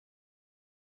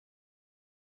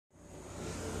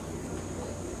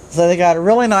So they got a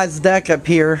really nice deck up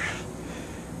here,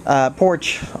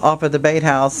 porch off of the bait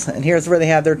house, and here's where they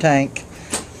have their tank.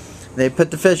 They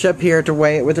put the fish up here to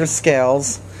weigh it with their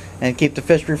scales and keep the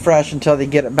fish refreshed until they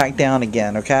get it back down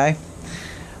again, okay?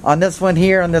 On this one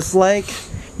here, on this lake,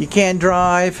 you can't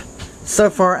drive so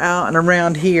far out and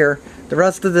around here. The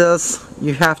rest of this,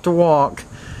 you have to walk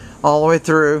all the way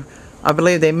through. I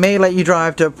believe they may let you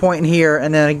drive to a point here,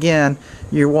 and then again,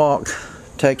 you walk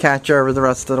to catch over the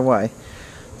rest of the way.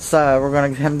 So we're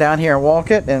going to come down here and walk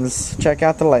it and check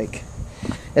out the lake.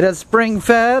 It is spring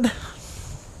fed.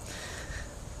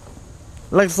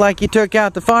 Looks like he took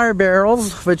out the fire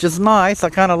barrels, which is nice.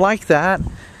 I kind of like that.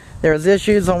 There's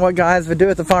issues on what guys would do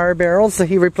with the fire barrels, so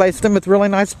he replaced them with really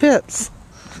nice pits.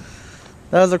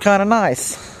 Those are kind of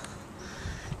nice.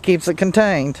 Keeps it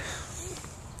contained.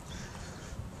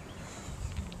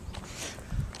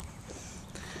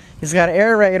 He's got an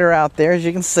aerator out there, as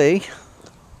you can see.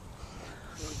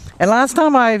 And last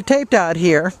time I taped out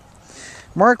here,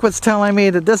 Mark was telling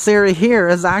me that this area here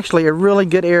is actually a really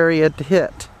good area to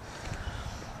hit.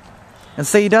 And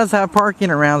see, he does have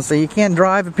parking around, so you can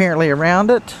drive apparently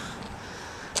around it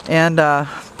and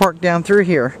park down through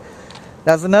here.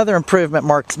 That's another improvement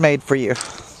Mark's made for you.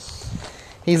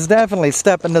 He's definitely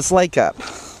stepping this lake up.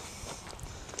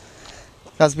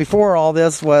 Because before all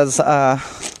this was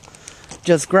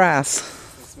just grass.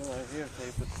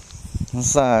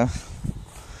 So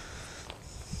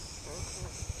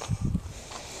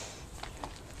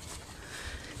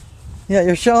yeah,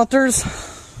 your shelters.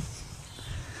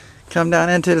 Come down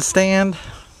into the stand.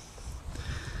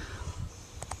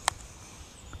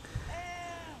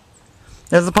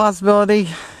 There's a possibility,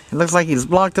 it looks like he's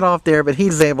blocked it off there, but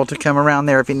he's able to come around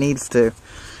there if he needs to.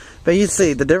 But you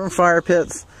see, the different fire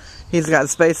pits, he's got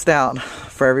spaced out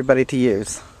for everybody to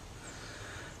use.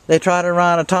 They try to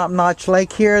run a top-notch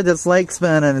lake here. This lake's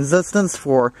been in existence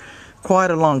for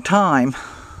quite a long time.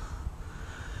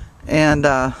 And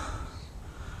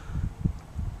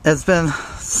it's been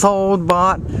sold,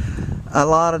 bought a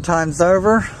lot of times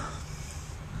over,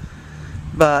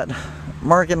 but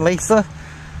Mark and Lisa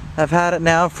have had it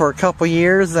now for a couple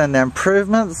years, and the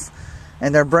improvements,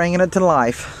 and they're bringing it to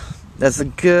life. That's a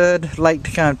good lake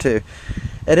to come to.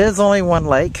 It is only one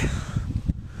lake,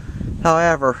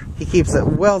 however he keeps it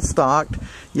well stocked.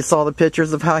 You saw the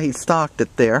pictures of how he stocked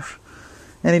it there,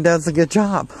 and he does a good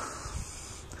job.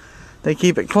 They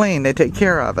keep it clean, they take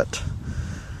care of it.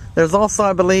 There's also,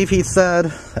 I believe he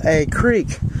said, a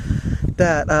creek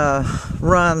that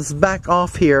runs back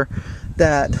off here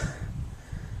that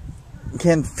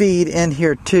can feed in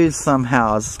here too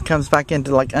somehow. It comes back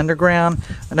into like underground.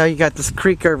 I know you got this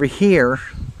creek over here,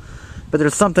 but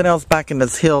there's something else back in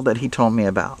this hill that he told me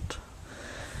about.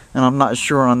 And I'm not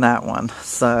sure on that one.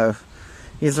 So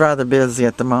he's rather busy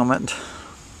at the moment.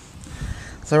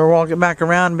 So we're walking back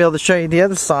around and be able to show you the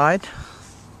other side.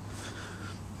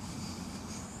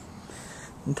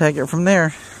 And take it from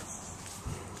there.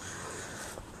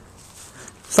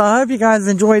 So I hope you guys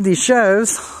enjoyed these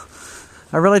shows.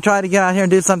 I really tried to get out here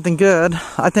and do something good.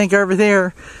 I think over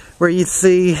there where you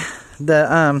see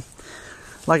the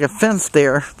like a fence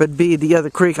there would be the other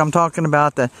creek I'm talking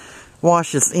about that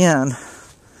washes in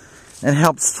and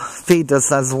helps feed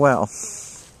us as well.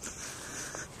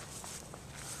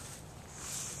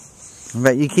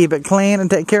 But you keep it clean and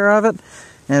take care of it,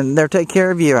 and they'll take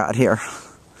care of you out here.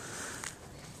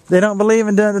 They don't believe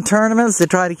in doing the tournaments. They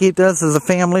try to keep this as a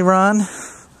family run.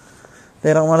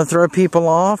 They don't want to throw people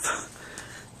off.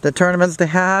 The tournaments they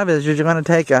have is you're going to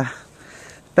take a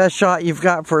best shot you've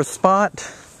got for a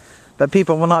spot, but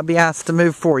people will not be asked to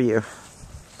move for you.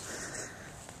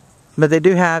 But they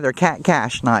do have their cat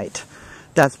cash night.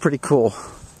 That's pretty cool.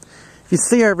 If you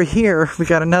see over here, we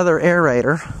got another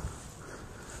aerator.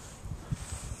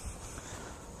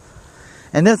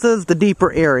 And this is the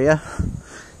deeper area.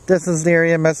 This is the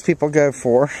area most people go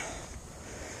for.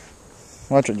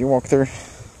 Watch it, you walk through.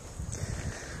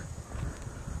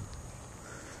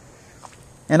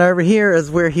 And over here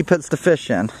is where he puts the fish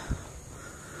in.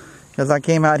 Because I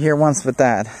came out here once with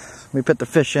that. We put the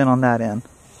fish in on that end.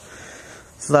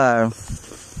 So,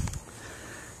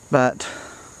 but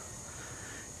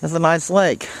it's a nice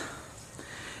lake.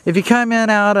 If you come in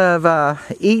out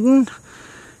of Eaton,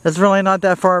 it's really not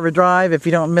that far of a drive if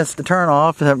you don't miss the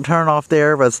turnoff. The turnoff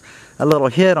there was a little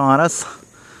hit on us.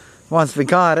 Once we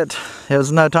got it, it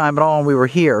was no time at all and we were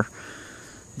here.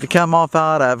 If you come off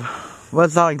out of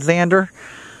West Alexander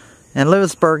and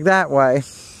Lewisburg that way,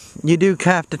 you do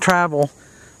have to travel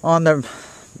on the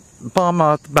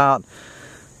Pyrmont about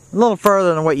a little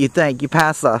further than what you think. You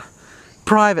pass a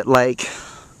private lake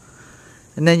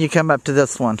and then you come up to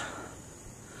this one.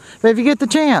 But if you get the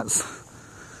chance,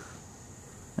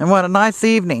 And what a nice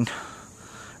evening.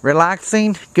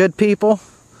 Relaxing, good people,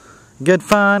 good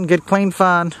fun, good clean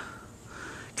fun.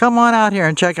 Come on out here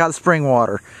and check out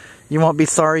Springwater. You won't be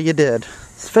sorry you did.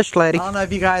 It's Fish Lady. I don't know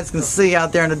if you guys can see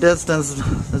out there in the distance,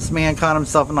 this man caught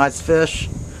himself a nice fish.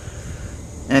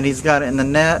 And he's got it in the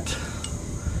net.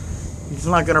 He's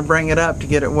not going to bring it up to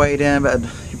get it weighed in, but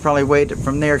he probably weighed it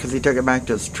from there because he took it back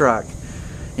to his truck.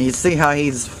 And you see how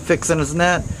he's fixing his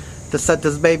net to set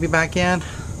this baby back in?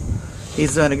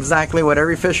 He's doing exactly what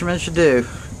every fisherman should do.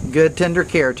 Good, tender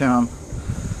care to them.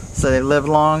 So they live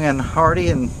long and hardy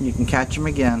and you can catch them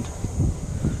again.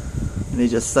 And he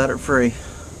just set it free.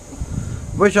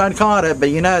 Wish I'd caught it, but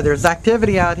you know, there's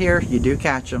activity out here. You do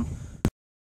catch them.